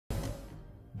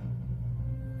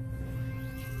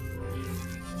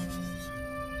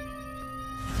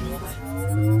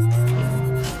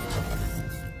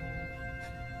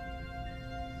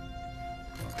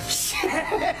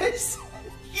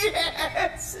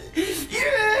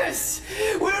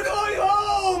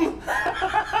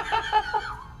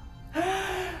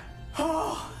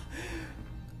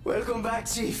back,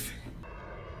 Chief.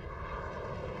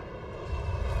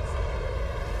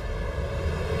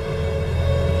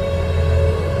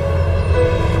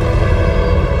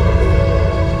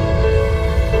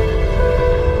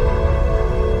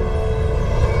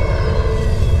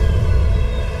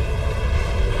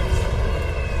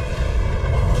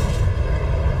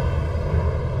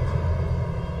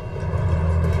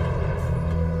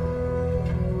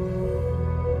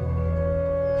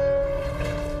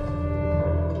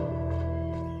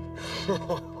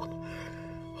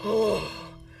 Oh,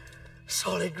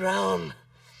 solid ground.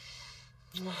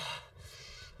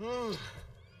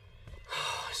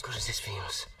 As good as this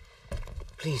feels.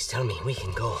 Please tell me we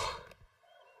can go.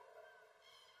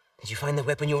 Did you find the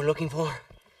weapon you were looking for?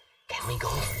 Can we go?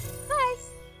 Hi.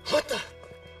 What the?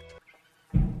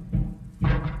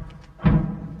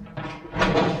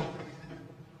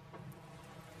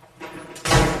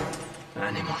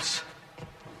 Animals.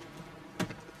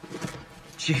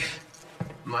 Chief,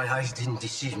 my eyes didn't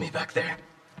deceive me back there.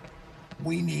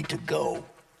 We need to go.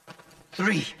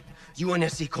 3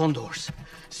 UNSC condors.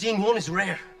 Seeing one is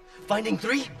rare. Finding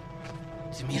 3?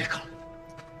 It's a miracle.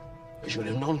 I should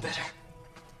have known better.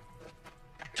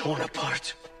 Torn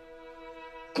apart.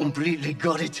 Completely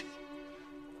gutted.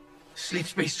 Sleep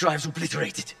space drives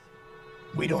obliterated.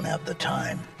 We don't have the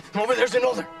time. Over there's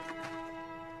another.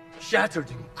 Shattered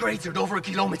and cratered over a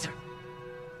kilometer.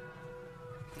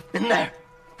 And there.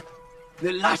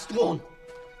 The last one.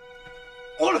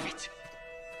 All of it.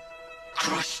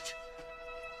 Crushed.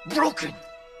 Broken.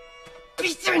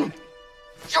 Beaten.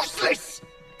 Useless.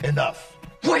 Enough.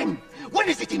 When? When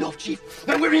is it enough, Chief?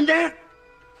 When we're in there?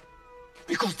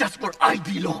 Because that's where I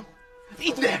belong.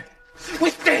 In there.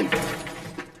 With them.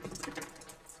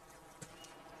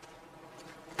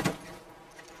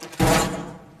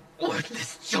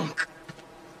 Worthless junk.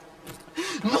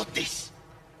 Not this.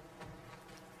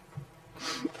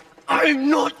 I'm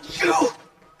not you!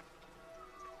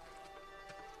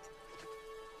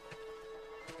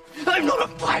 I'm not a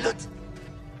pilot!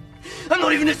 I'm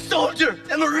not even a soldier,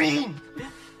 a marine!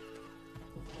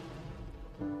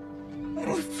 I'm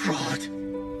a fraud.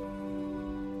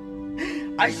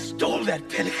 I stole that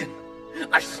pelican.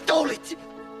 I stole it!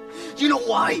 You know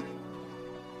why?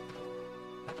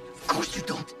 Of course you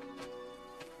don't.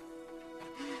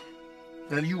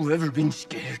 Have you ever been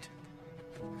scared?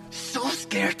 So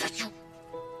scared that you...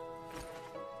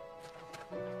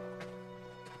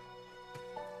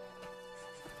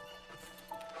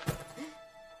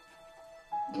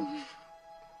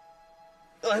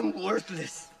 I'm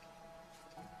worthless.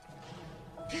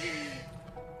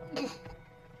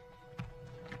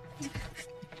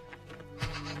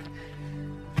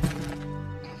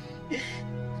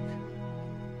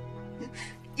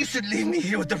 You should leave me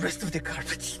here with the rest of the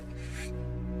carpets.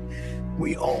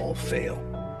 We all fail.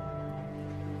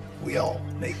 We all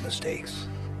make mistakes.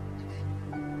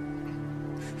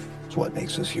 It's what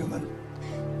makes us human.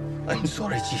 I'm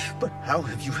sorry, Chief, but how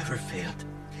have you ever failed?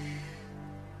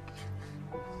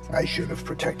 I should have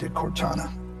protected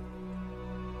Cortana.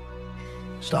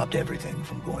 Stopped everything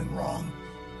from going wrong.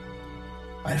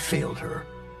 I failed her.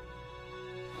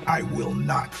 I will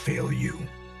not fail you.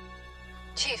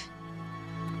 Chief.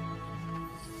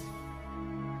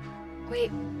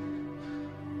 Wait.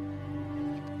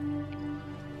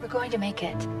 We're going to make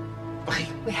it.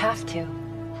 We have to.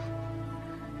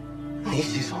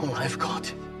 This is all I've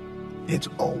got. It's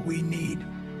all we need.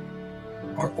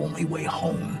 Our only way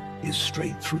home is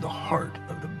straight through the heart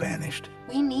of the Banished.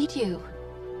 We need you.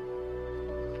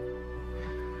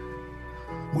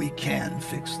 We can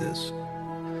fix this.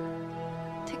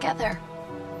 Together.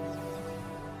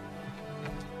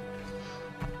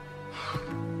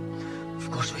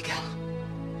 Of course we can.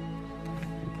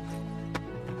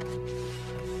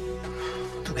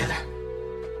 Together.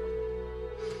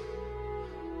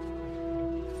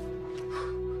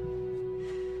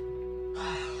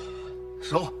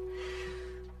 So,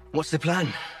 what's the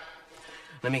plan?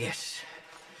 Let me guess.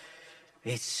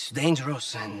 It's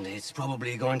dangerous and it's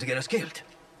probably going to get us killed.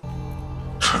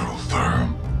 Tell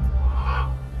them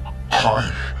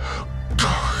I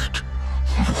died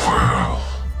well.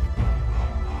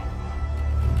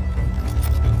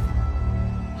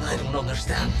 I don't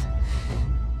understand.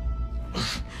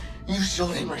 You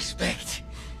showed him respect.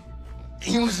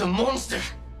 He was a monster.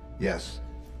 Yes.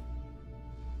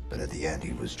 But at the end,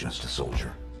 he was just a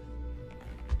soldier.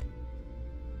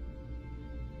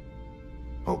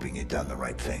 Hoping he'd done the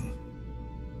right thing.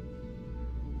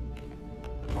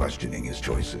 Questioning his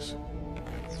choices.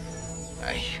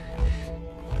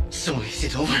 So is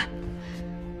it over?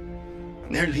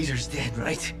 Their leader's dead,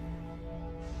 right?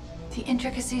 The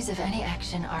intricacies of any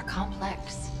action are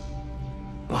complex.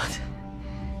 What?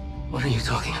 What are you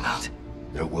talking about?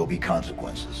 There will be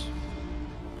consequences.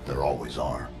 There always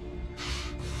are.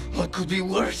 What could be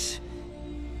worse?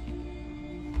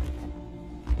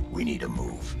 We need to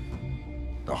move.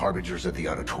 The Harbinger's at the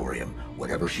auditorium.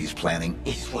 Whatever she's planning...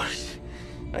 It's worse.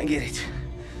 I get it.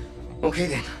 Okay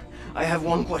then. I have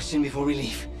one question before we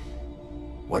leave.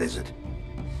 What is it?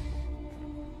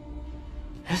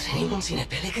 Has anyone seen a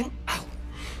pelican? Ow.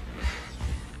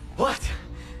 What?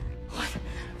 What?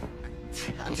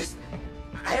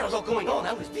 I had a lot going on.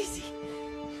 I was busy.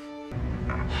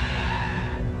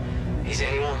 Is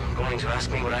anyone going to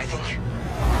ask me what I think?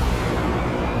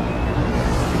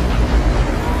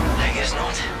 I guess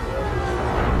not.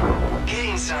 Get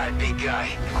inside, big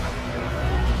guy.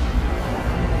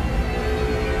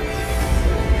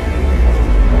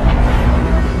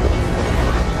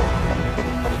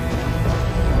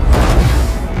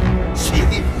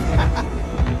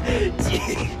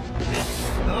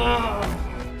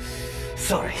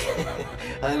 Sorry.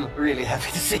 I'm really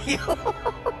happy to see you.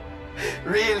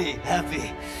 Really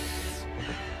happy.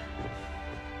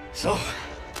 So,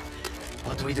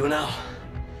 what do we do now?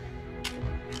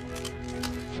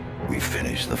 We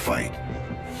finish the fight.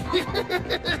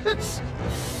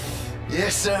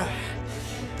 Yes, sir.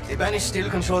 The Banished still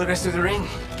control the rest of the ring.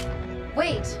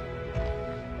 Wait.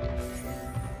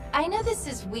 I know this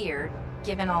is weird,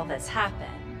 given all that's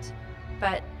happened,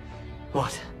 but...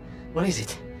 What? What is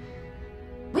it?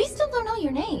 we still don't know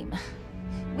your name.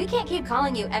 We can't keep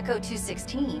calling you Echo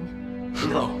 216.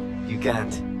 No, you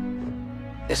can't.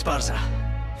 Esparza.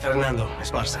 Fernando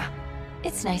Esparza.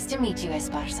 It's nice to meet you,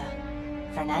 Esparza.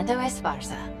 Fernando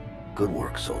Esparza. Good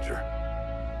work, soldier.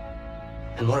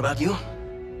 And what about you?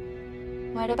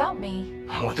 What about me?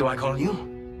 What do I call you?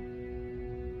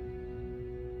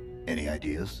 Any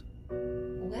ideas?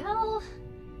 Well...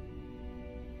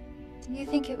 do you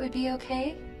think it would be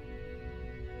okay?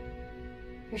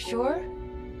 You're sure?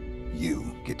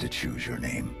 You get to choose your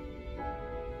name.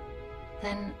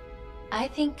 Then I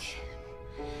think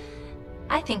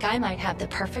I might have the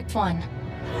perfect one.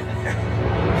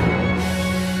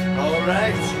 All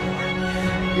right.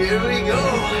 Here we go.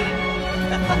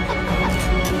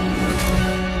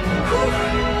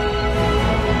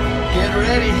 Get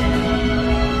ready.